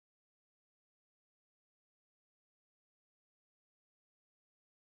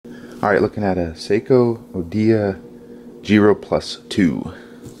Alright, looking at a Saeco Odea Giro Plus 2.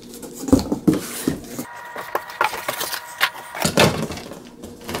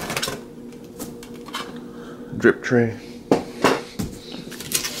 Drip tray.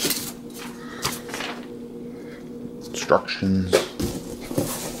 Instructions.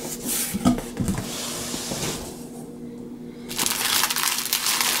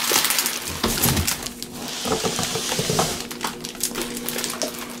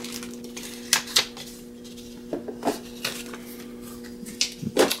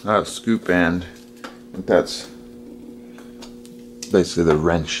 Scoop band. I think that's basically the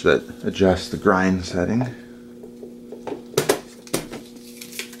wrench that adjusts the grind setting.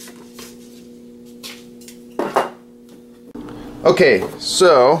 Okay,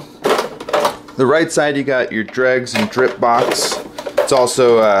 so the right side you got your dregs and drip box. It's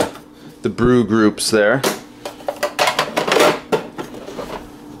also the brew groups there.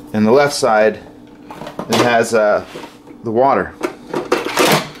 And the left side it has the water.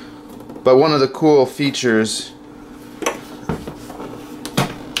 But one of the cool features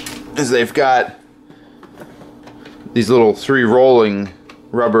is they've got these little 3 rolling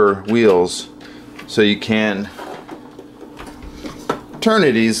rubber wheels, so you can turn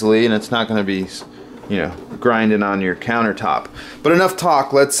it easily and it's not going to be, you know, grinding on your countertop. But enough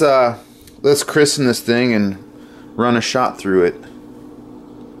talk. Let's christen this thing and run a shot through it.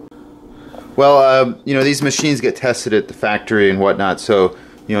 Well, you know, these machines get tested at the factory and whatnot, so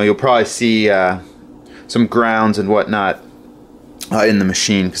you know, you'll probably see some grounds and whatnot in the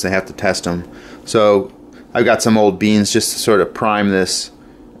machine because they have to test them. So I've got some old beans just to sort of prime this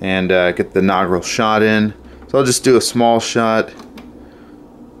and get the inaugural shot in. So I'll just do a small shot,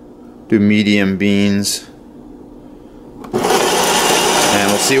 do medium beans, and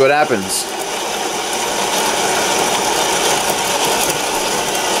we'll see what happens.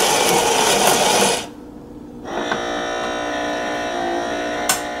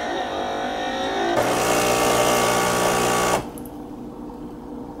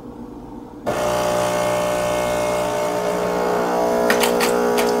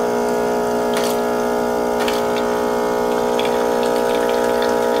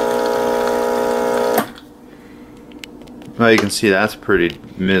 Well, you can see that's pretty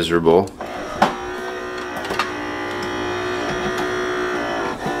miserable.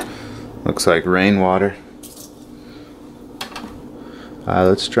 Looks like rainwater.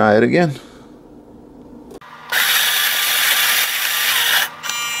 Let's try it again.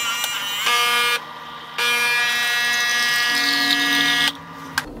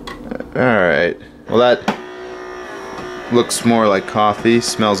 Alright, well that looks more like coffee,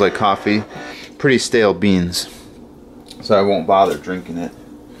 smells like coffee. Pretty stale beans, so I won't bother drinking it.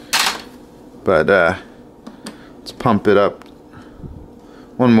 But let's pump it up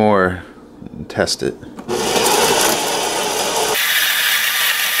one more and test it.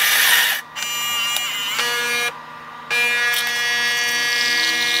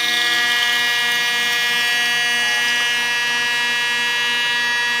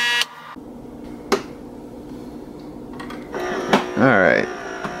 Alright,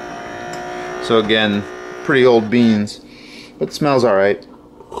 so again, pretty old beans, but it smells alright.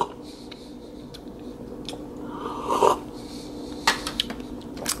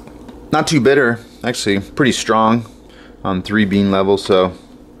 Not too bitter, actually pretty strong on 3 bean level, so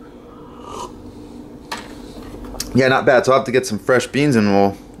yeah, not bad. So I'll have to get some fresh beans and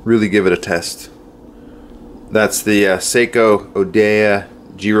we'll really give it a test. That's the Saeco Odea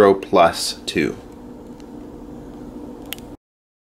Giro Plus 2.